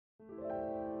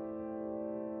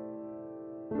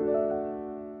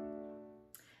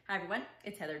Hi everyone,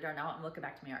 it's Heather Darnell and welcome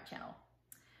back to my art channel.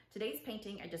 Today's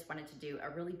painting, I just wanted to do a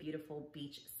really beautiful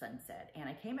beach sunset, and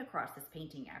I came across this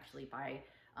painting actually by,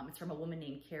 it's from a woman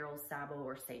named Carol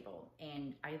Sabo,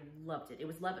 and I loved it. It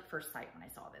was love at first sight when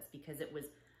I saw this because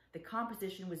the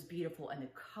composition was beautiful and the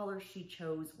colors she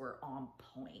chose were on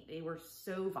point. They were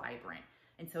so vibrant,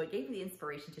 and so it gave me the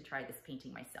inspiration to try this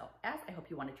painting myself, as I hope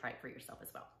you want to try it for yourself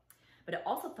as well. But I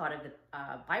also thought of the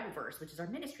Bible verse, which is our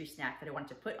ministry snack that I wanted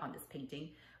to put on this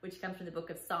painting, which comes from the book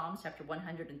of Psalms, chapter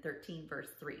 113, verse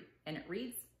 3. And it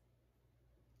reads,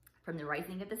 "From the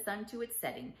rising of the sun to its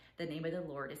setting, the name of the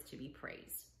Lord is to be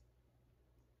praised."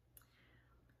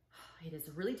 It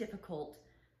is really difficult,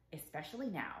 especially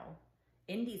now,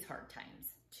 in these hard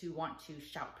times, to want to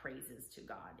shout praises to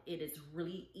God. It is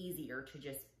really easier to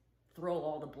just throw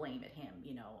all the blame at him,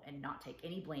 and not take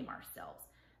any blame ourselves.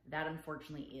 That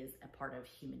unfortunately is a part of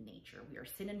human nature. We are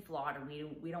sin and flawed, and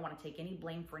we don't want to take any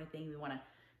blame for anything. We want to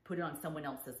put it on someone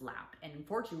else's lap. And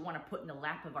unfortunately, we want to put in the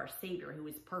lap of our Savior, who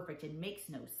is perfect and makes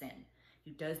no sin,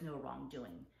 who does no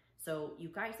wrongdoing. So you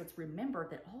guys, let's remember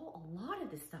that a lot of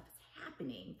this stuff is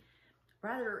happening.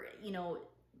 Rather,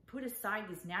 put aside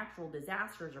these natural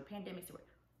disasters or pandemics.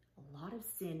 A lot of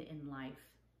sin in life,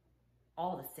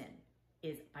 all the sin,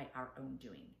 is by our own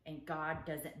doing. And God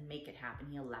doesn't make it happen.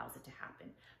 He allows it to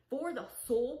happen for the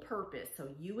sole purpose so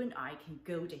you and I can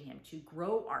go to him to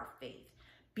grow our faith,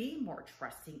 be more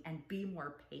trusting, and be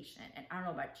more patient. And I don't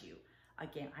know about you.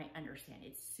 Again, I understand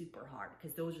it's super hard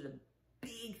because those are the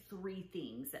big three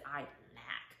things that I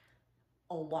lack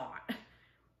a lot.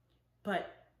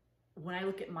 But when I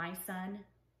look at my son,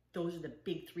 those are the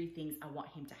big three things I want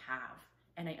him to have.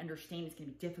 And I understand it's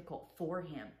going to be difficult for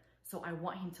him. So I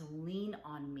want him to lean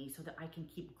on me so that I can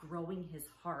keep growing his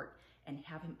heart and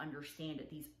have him understand that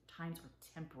these times are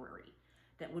temporary.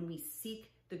 That when we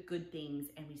seek the good things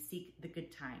and we seek the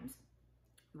good times,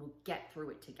 we will get through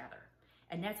it together.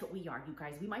 And that's what we are, you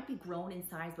guys. We might be grown in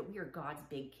size, but we are God's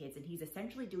big kids, and he's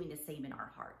essentially doing the same in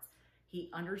our hearts. He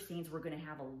understands we're going to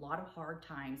have a lot of hard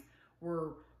times.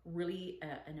 We're really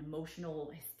an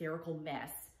emotional, hysterical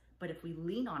mess. But if we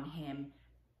lean on him,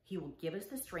 he will give us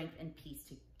the strength and peace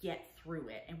to get through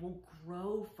it, and we'll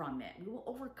grow from it. We will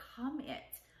overcome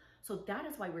it. So that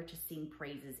is why we're to sing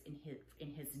praises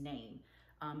in his name,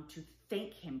 to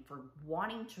thank him for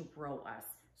wanting to grow us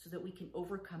so that we can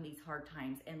overcome these hard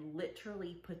times and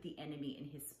literally put the enemy in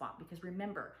his spot. Because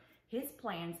remember, his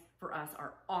plans for us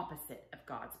are opposite of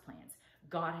God's plans.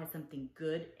 God has something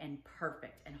good and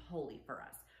perfect and holy for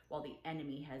us, while the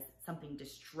enemy has something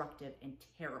destructive and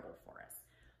terrible for us.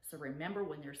 So remember,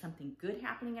 when there's something good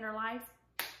happening in our lives,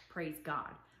 praise God.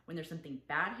 When there's something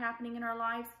bad happening in our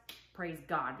lives, praise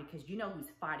God, because you know who's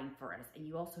fighting for us, and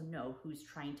you also know who's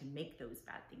trying to make those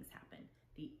bad things happen,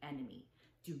 the enemy.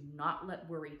 Do not let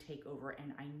worry take over.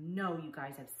 And I know you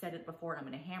guys have said it before, and I'm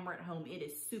going to hammer it home. It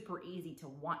is super easy to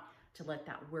want to let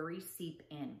that worry seep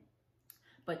in.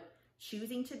 But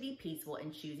choosing to be peaceful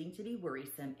and choosing to be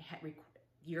worrisome,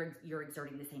 you're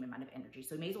exerting the same amount of energy.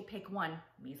 So you may as well pick one,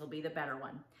 may as well be the better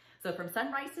one. So from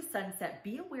sunrise to sunset,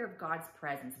 be aware of God's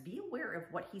presence. Be aware of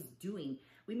what he's doing.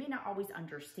 We may not always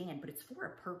understand, but it's for a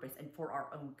purpose and for our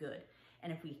own good.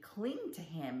 And if we cling to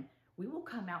him, we will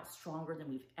come out stronger than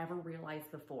we've ever realized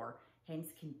before. Hence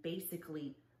can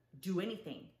basically do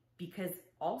anything, because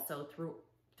also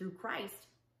through Christ,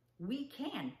 we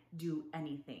can do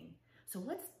anything. So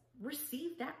let's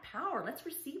receive that power. Let's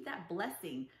receive that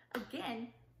blessing again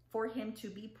for him to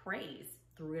be praised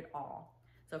through it all.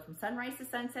 So from sunrise to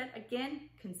sunset, again,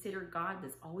 consider God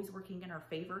that's always working in our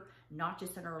favor, not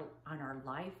just on our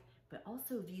life, but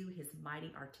also view his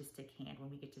mighty artistic hand when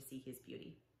we get to see his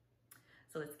beauty.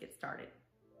 So let's get started.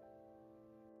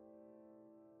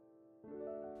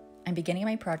 I'm beginning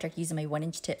my project using my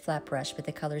 1-inch tip flat brush with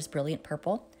the colors Brilliant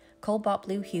Purple, Cobalt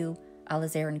Blue Hue,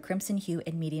 Alizarin Crimson Hue,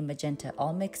 and Medium Magenta,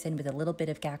 all mixed in with a little bit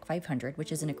of GAC 500,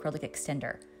 which is an acrylic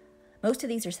extender. Most of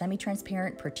these are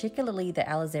semi-transparent, particularly the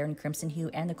Alizarin Crimson Hue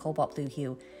and the Cobalt Blue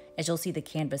Hue, as you'll see the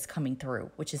canvas coming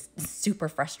through, which is super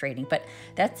frustrating. But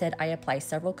that said, I apply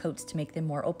several coats to make them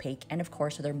more opaque, and of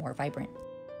course, so they're more vibrant.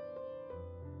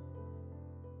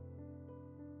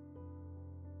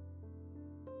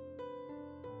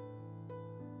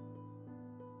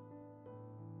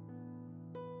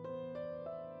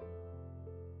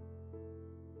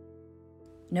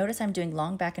 Notice I'm doing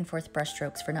long back and forth brush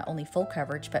strokes for not only full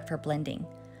coverage, but for blending.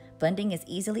 Blending is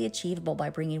easily achievable by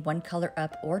bringing one color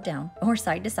up or down, or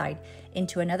side to side,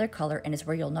 into another color, and is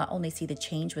where you'll not only see the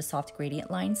change with soft gradient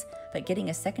lines, but getting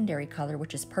a secondary color,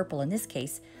 which is purple in this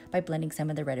case, by blending some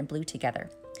of the red and blue together.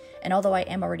 And although I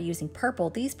am already using purple,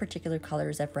 these particular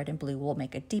colors of red and blue will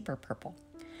make a deeper purple.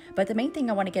 But the main thing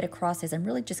I want to get across is I'm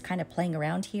really just kind of playing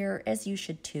around here, as you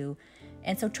should too.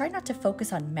 And so try not to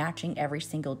focus on matching every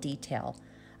single detail.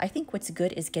 I think what's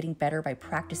good is getting better by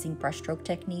practicing brushstroke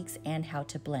techniques and how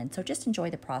to blend, so just enjoy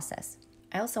the process.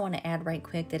 I also want to add right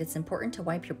quick that it's important to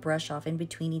wipe your brush off in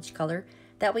between each color.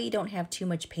 That way you don't have too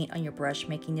much paint on your brush,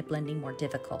 making the blending more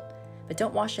difficult. But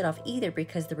don't wash it off either,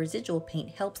 because the residual paint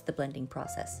helps the blending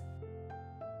process.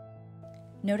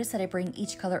 Notice that I bring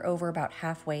each color over about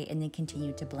halfway and then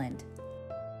continue to blend.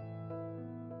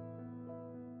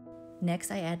 Next,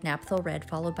 I add naphthol red,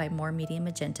 followed by more medium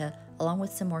magenta, along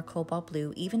with some more cobalt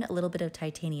blue, even a little bit of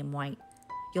titanium white.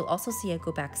 You'll also see I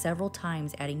go back several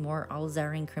times, adding more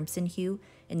alizarin crimson hue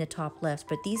in the top left,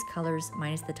 but these colors,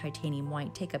 minus the titanium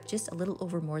white, take up just a little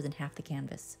over more than half the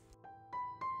canvas.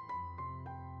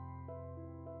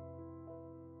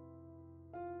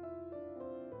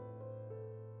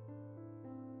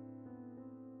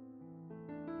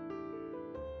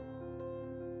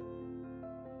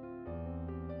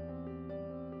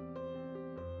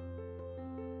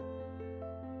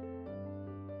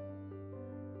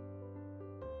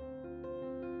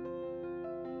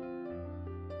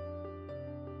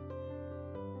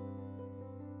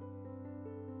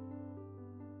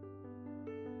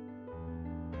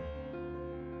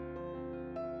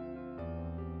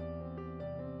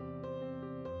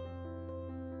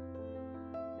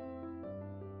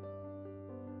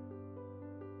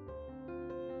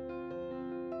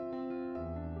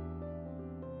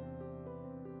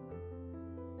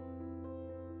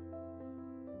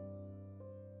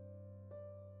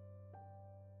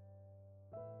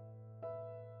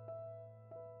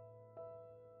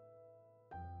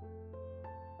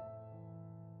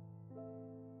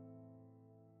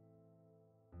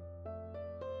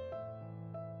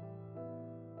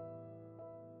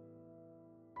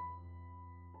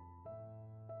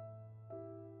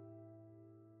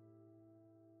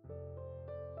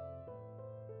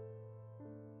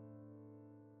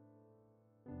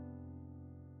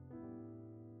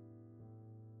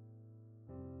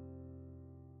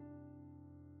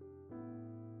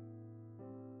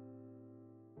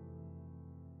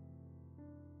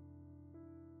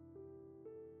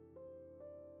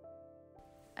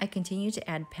 I continue to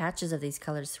add patches of these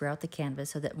colors throughout the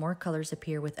canvas so that more colors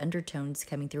appear with undertones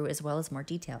coming through, as well as more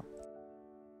detail.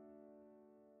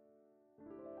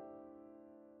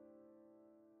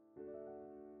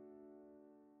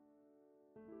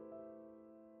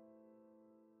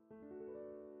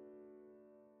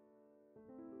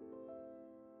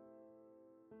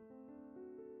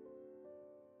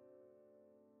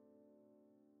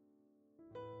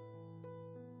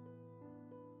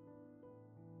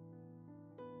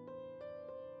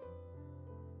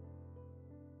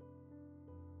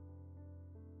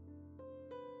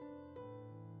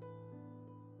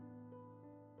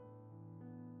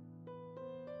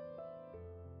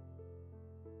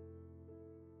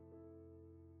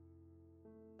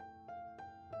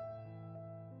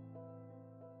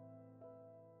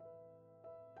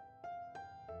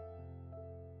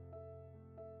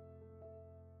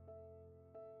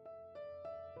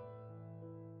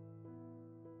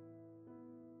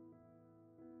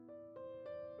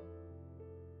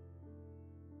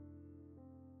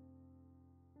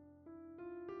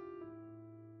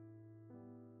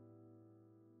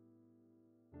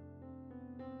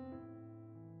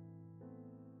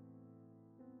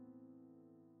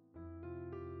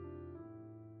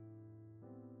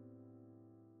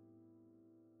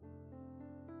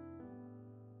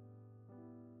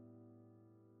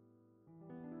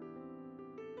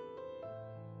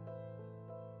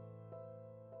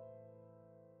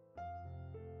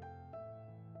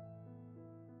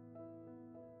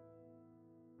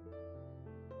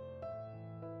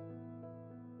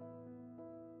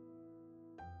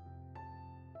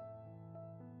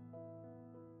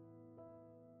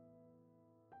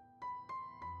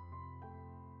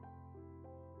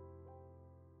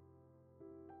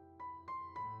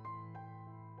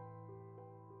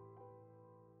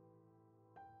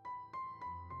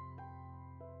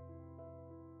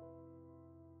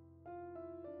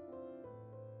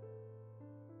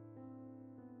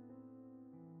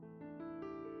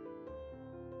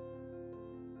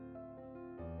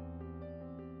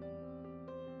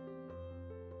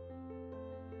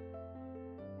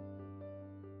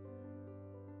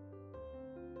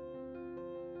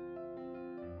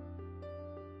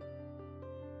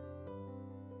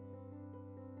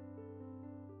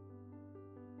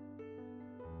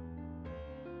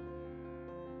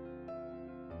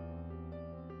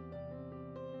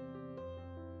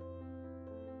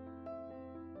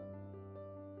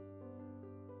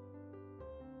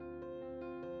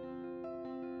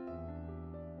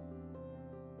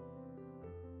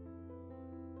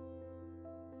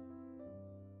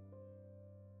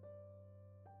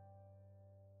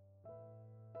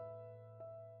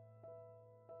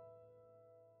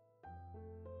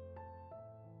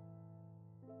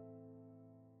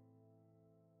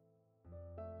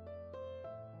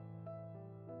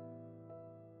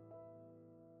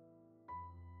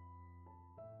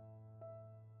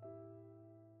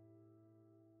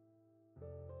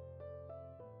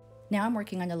 Now I'm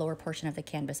working on the lower portion of the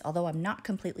canvas, although I'm not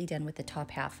completely done with the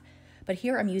top half. But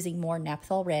here I'm using more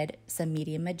naphthol red, some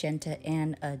medium magenta,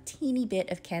 and a teeny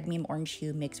bit of cadmium orange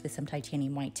hue mixed with some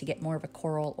titanium white to get more of a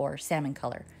coral or salmon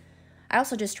color. I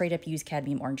also just straight up use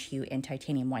cadmium orange hue and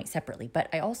titanium white separately, but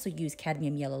I also use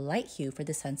cadmium yellow light hue for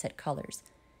the sunset colors.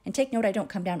 And take note, I don't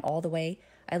come down all the way.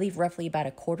 I leave roughly about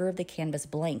a quarter of the canvas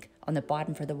blank on the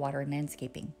bottom for the water and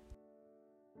landscaping.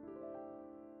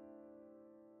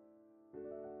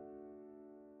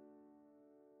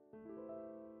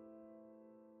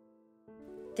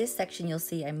 This section you'll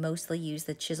see I mostly use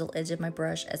the chisel edge of my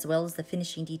brush as well as the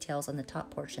finishing details on the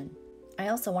top portion. I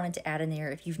also wanted to add in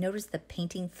there, if you've noticed the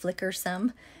painting flicker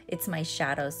some, it's my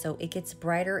shadow, so it gets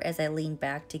brighter as I lean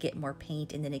back to get more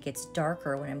paint, and then it gets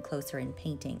darker when I'm closer in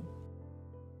painting.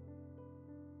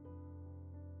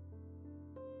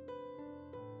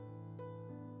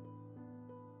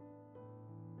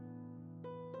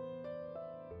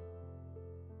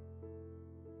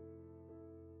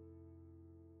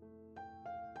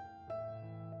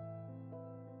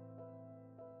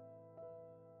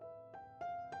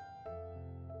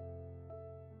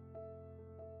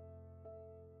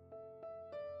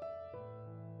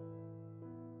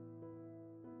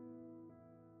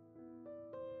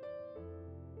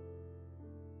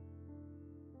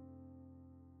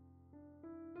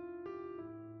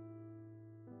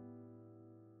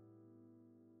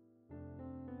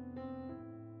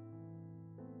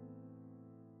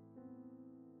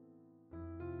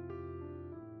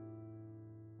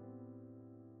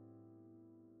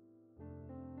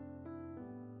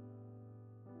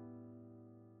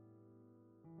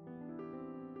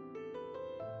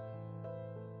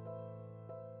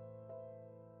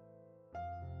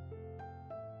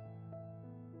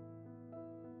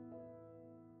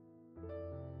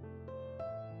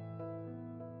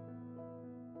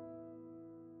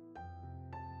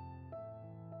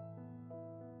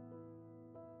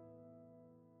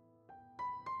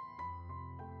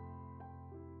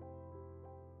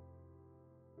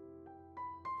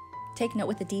 Take note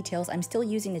with the details, I'm still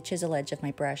using the chisel edge of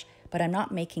my brush, but I'm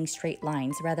not making straight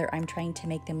lines. Rather, I'm trying to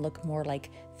make them look more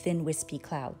like thin, wispy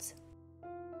clouds.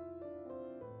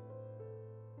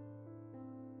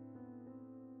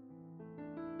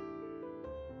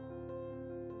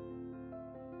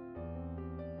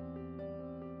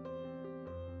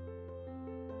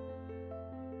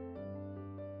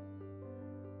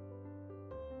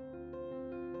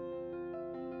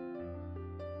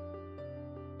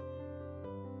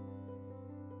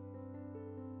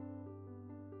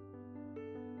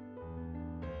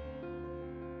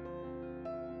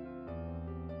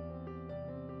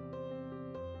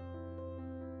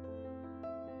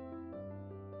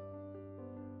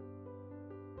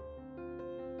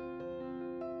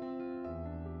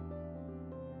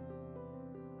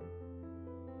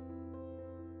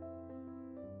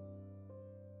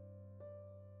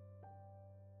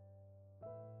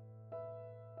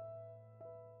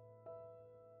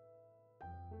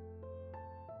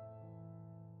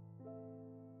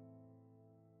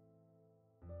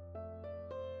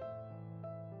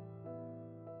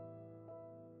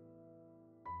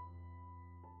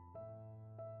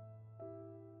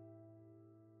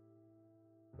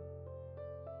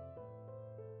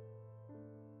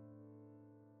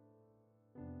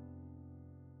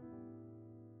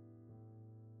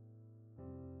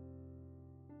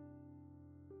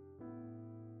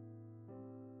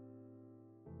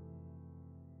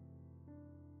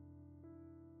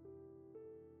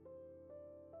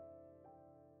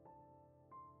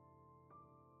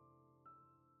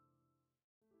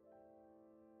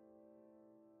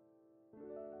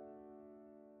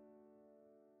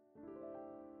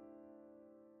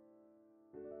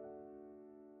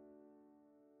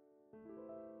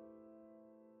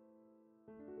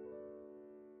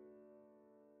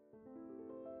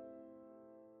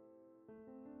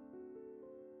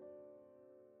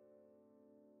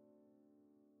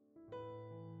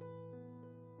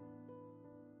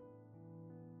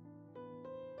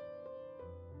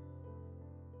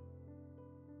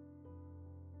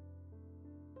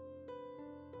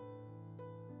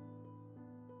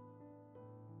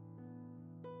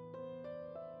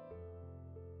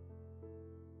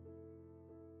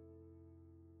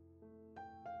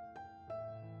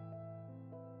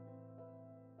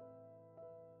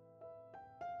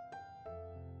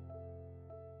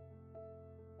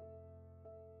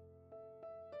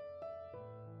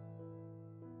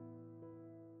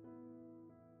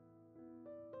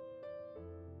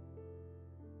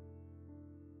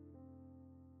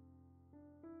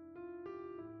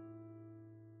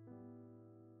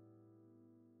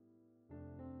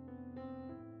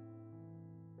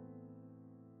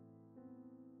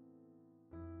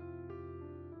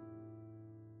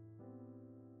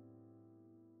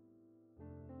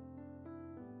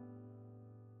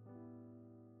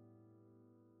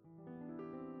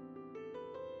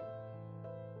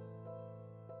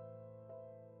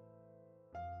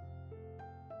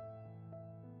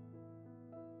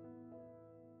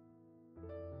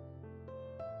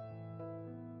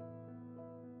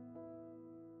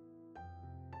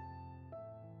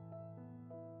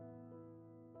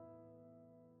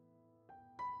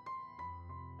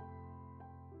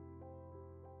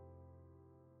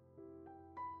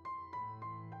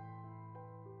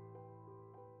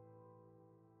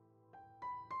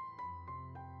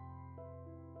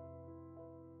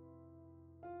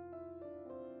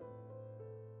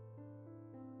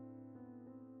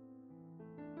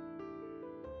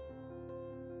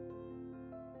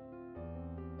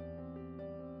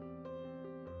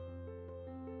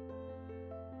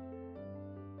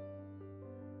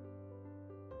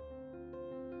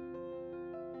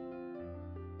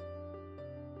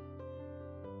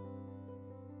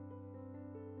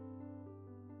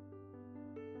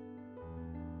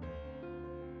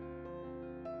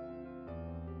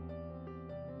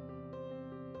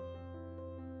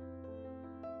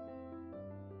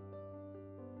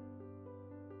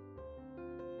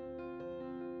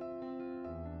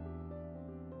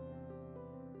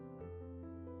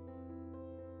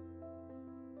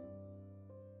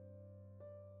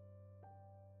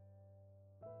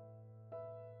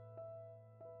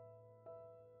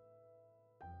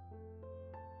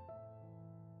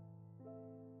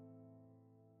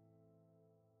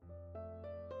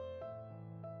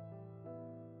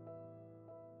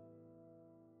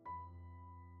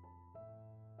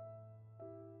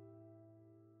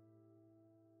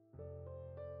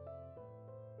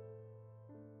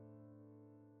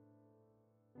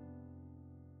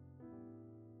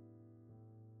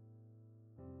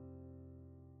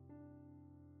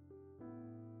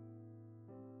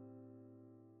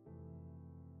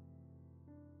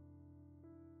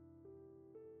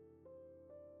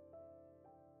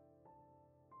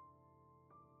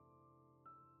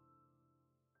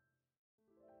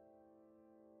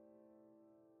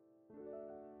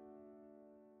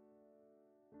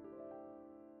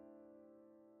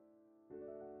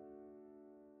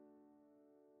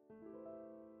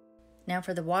 Now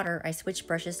for the water, I switched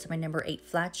brushes to my number 8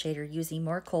 flat shader using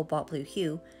more cobalt blue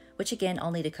hue, which again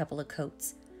I'll need a couple of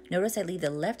coats. Notice I leave the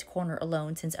left corner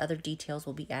alone since other details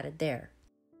will be added there.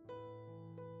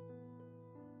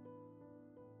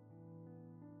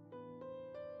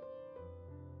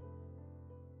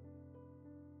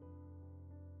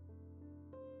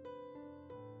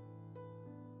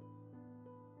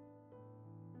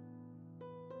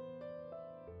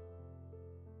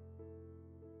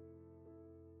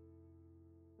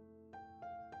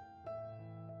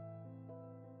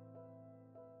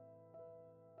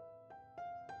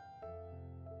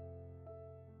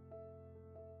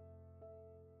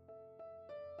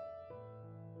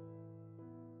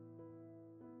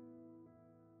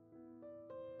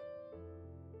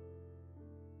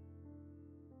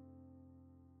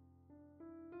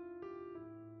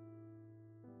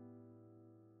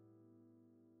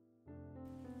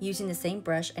 Using the same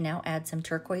brush, I now add some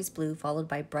turquoise blue followed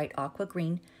by bright aqua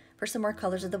green for some more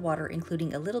colors of the water,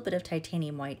 including a little bit of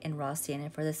titanium white and raw sienna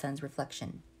for the sun's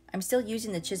reflection. I'm still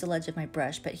using the chisel edge of my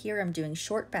brush, but here I'm doing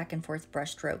short back and forth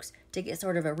brush strokes to get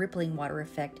sort of a rippling water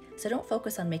effect, so don't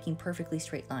focus on making perfectly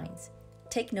straight lines.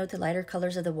 Take note the lighter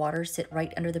colors of the water sit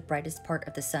right under the brightest part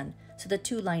of the sun, so the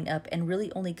two line up and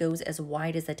really only goes as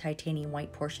wide as the titanium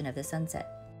white portion of the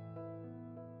sunset.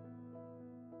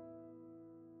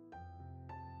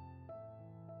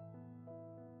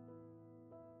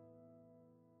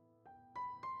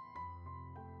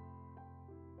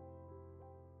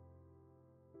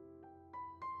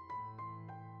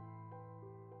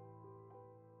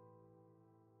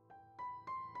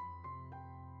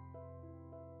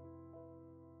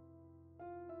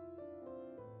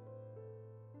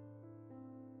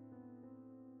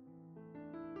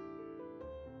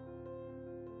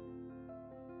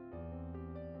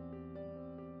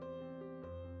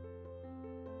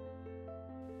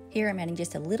 Here I'm adding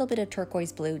just a little bit of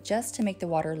turquoise blue just to make the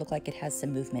water look like it has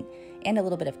some movement and a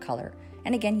little bit of color.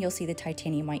 And again, you'll see the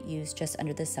titanium white used just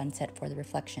under the sunset for the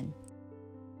reflection.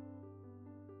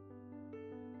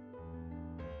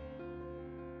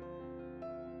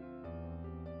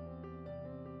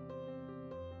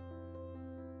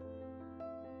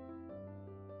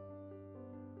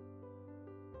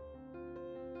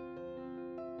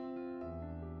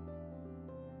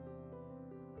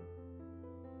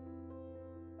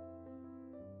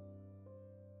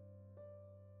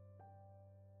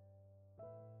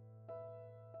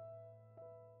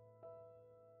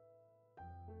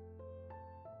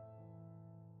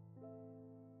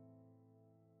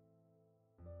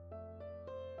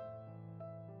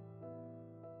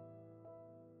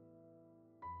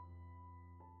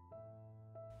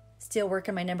 Still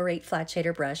working my number 8 flat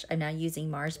shader brush, I'm now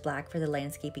using Mars Black for the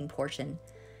landscaping portion.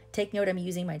 Take note I'm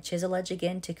using my chisel edge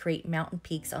again to create mountain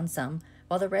peaks on some,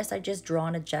 while the rest I just draw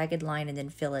on a jagged line and then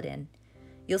fill it in.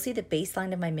 You'll see the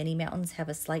baseline of my mini mountains have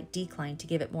a slight decline to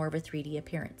give it more of a 3D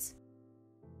appearance.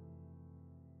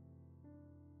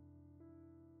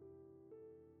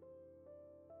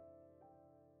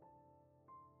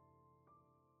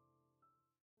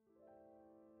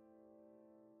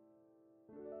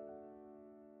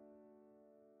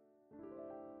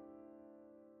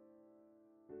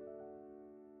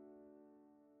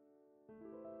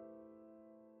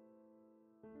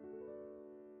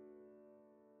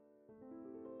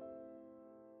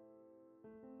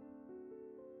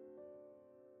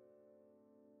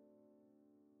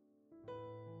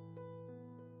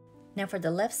 Now for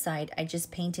the left side, I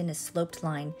just paint in a sloped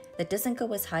line that doesn't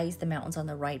go as high as the mountains on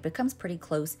the right, but comes pretty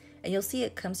close, and you'll see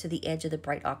it comes to the edge of the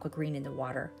bright aqua green in the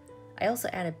water. I also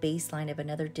add a baseline of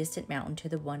another distant mountain to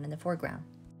the one in the foreground.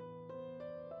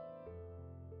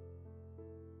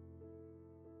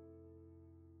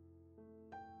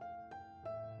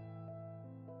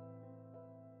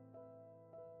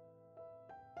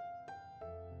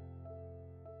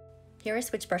 Here I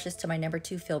switch brushes to my number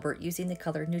 2 filbert using the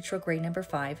color neutral gray number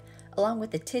 5, along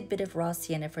with a tidbit of raw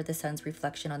sienna for the sun's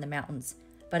reflection on the mountains,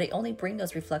 but I only bring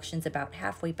those reflections about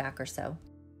halfway back or so.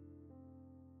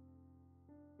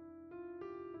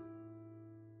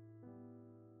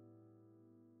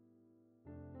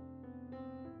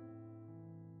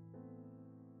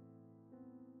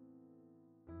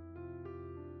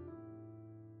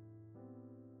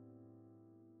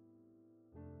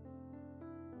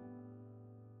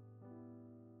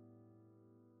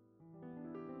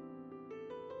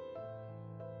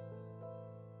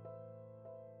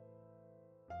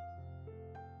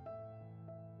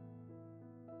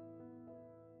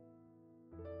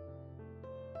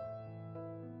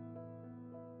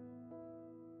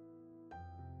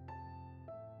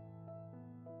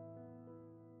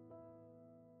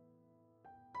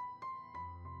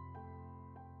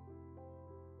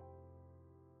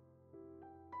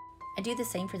 I do the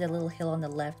same for the little hill on the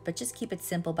left, but just keep it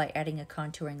simple by adding a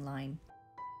contouring line.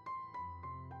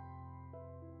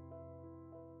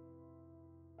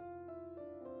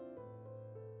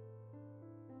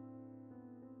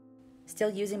 Still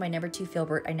using my number 2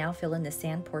 filbert, I now fill in the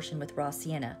sand portion with raw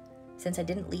sienna. Since I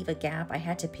didn't leave a gap, I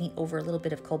had to paint over a little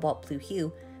bit of cobalt blue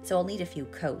hue, so I'll need a few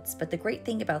coats. But the great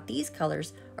thing about these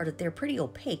colors are that they're pretty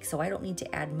opaque, so I don't need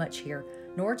to add much here,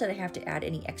 nor did I have to add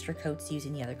any extra coats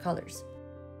using the other colors.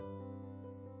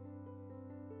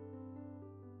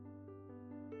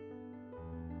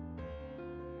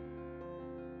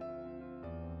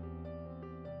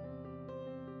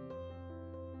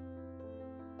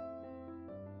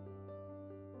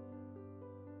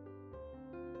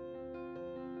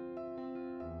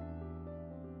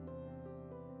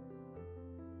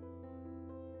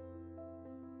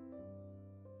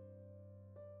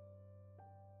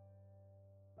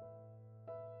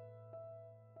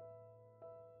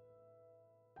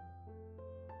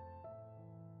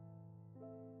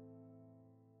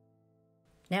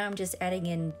 Now I'm just adding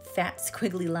in fat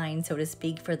squiggly lines, so to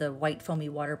speak, for the white foamy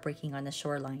water breaking on the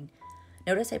shoreline.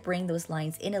 Notice I bring those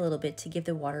lines in a little bit to give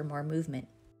the water more movement.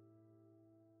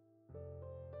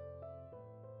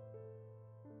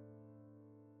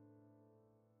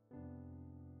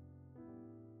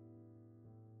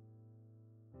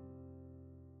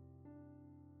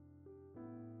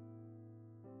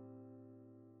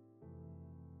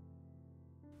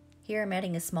 Here I'm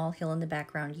adding a small hill in the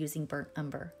background using burnt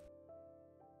umber.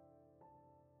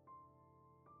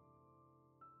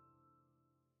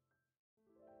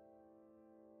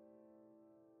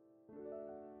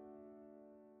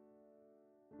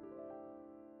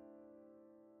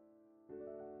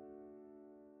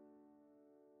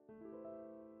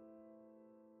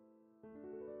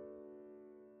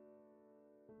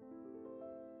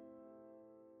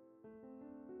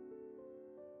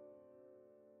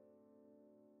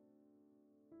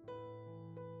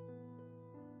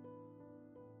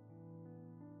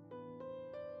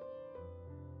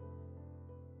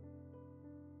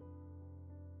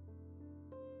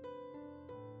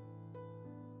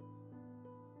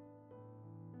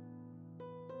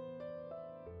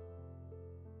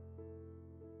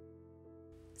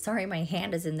 Sorry, my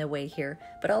hand is in the way here,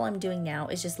 but all I'm doing now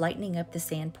is just lightening up the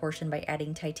sand portion by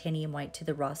adding titanium white to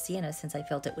the raw sienna since I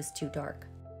felt it was too dark.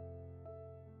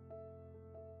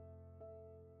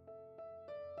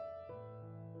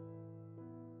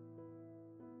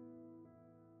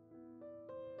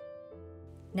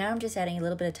 Now I'm just adding a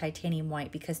little bit of titanium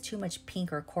white because too much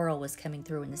pink or coral was coming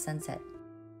through in the sunset.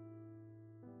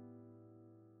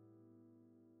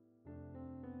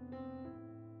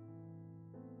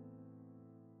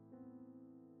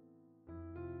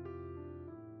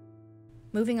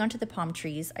 Moving on to the palm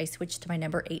trees, I switched to my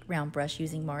number 8 round brush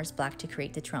using Mars Black to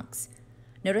create the trunks.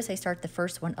 Notice I start the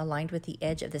first one aligned with the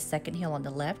edge of the second hill on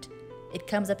the left. It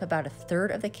comes up about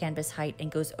 1/3 of the canvas height and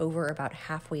goes over about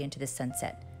halfway into the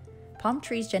sunset. Palm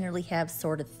trees generally have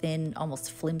sort of thin,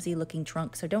 almost flimsy looking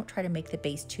trunks, so don't try to make the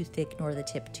base too thick nor the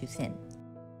tip too thin.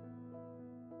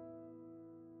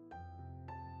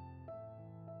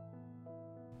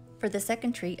 For the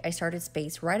second tree, I started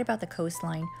space right about the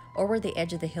coastline or where the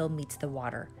edge of the hill meets the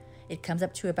water. It comes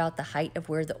up to about the height of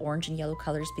where the orange and yellow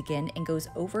colors begin and goes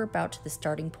over about to the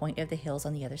starting point of the hills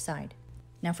on the other side.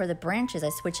 Now for the branches, I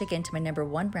switch again to my number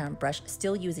 1 round brush,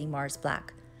 still using Mars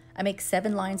Black. I make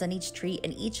 7 lines on each tree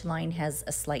and each line has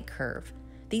a slight curve.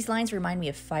 These lines remind me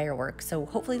of fireworks, so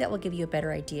hopefully that will give you a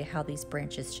better idea how these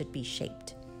branches should be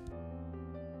shaped.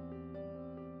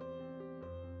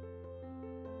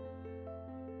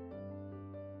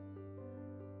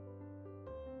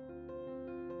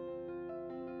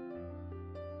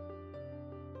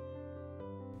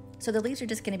 So the leaves are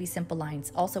just going to be simple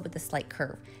lines, also with a slight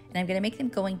curve, and I'm going to make them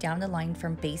going down the line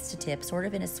from base to tip, sort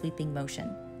of in a sweeping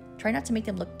motion. Try not to make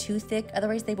them look too thick,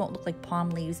 otherwise they won't look like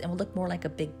palm leaves and will look more like a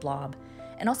big blob.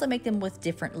 And also make them with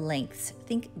different lengths.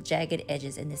 Think jagged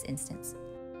edges in this instance.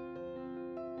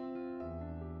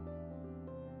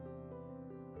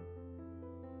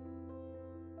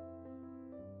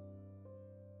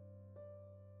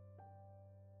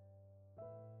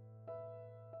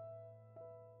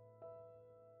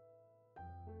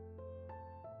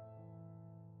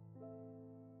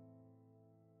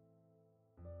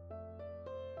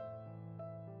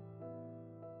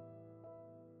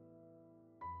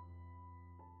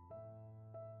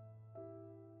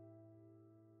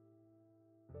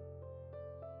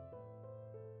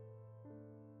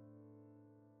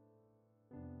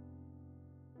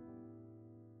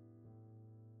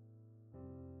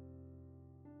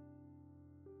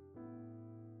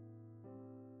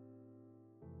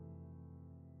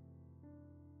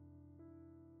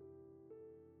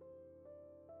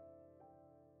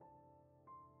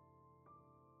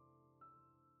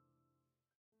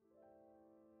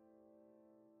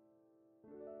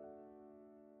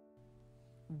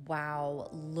 wow,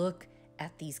 look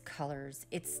at these colors.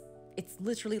 It's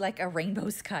literally like a rainbow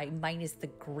sky minus the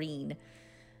green.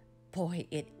 Boy,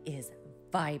 it is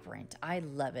vibrant. I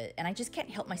love it. And I just can't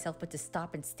help myself but to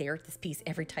stop and stare at this piece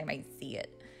every time I see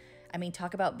it. I mean,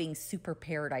 talk about being super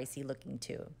paradisey looking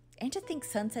too. And to think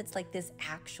sunsets like this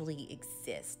actually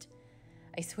exist.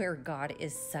 I swear God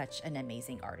is such an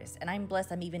amazing artist, and I'm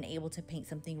blessed I'm even able to paint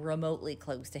something remotely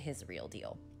close to his real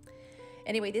deal.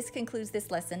 Anyway, this concludes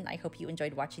this lesson. I hope you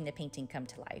enjoyed watching the painting come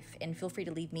to life, and feel free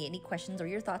to leave me any questions or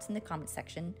your thoughts in the comment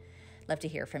section. Love to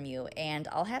hear from you, and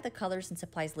I'll have the colors and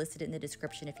supplies listed in the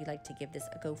description if you'd like to give this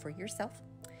a go for yourself.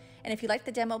 And if you like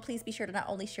the demo, please be sure to not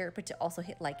only share it, but to also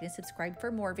hit like and subscribe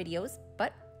for more videos.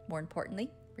 But more importantly,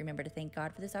 remember to thank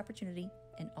God for this opportunity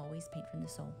and always paint from the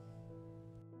soul.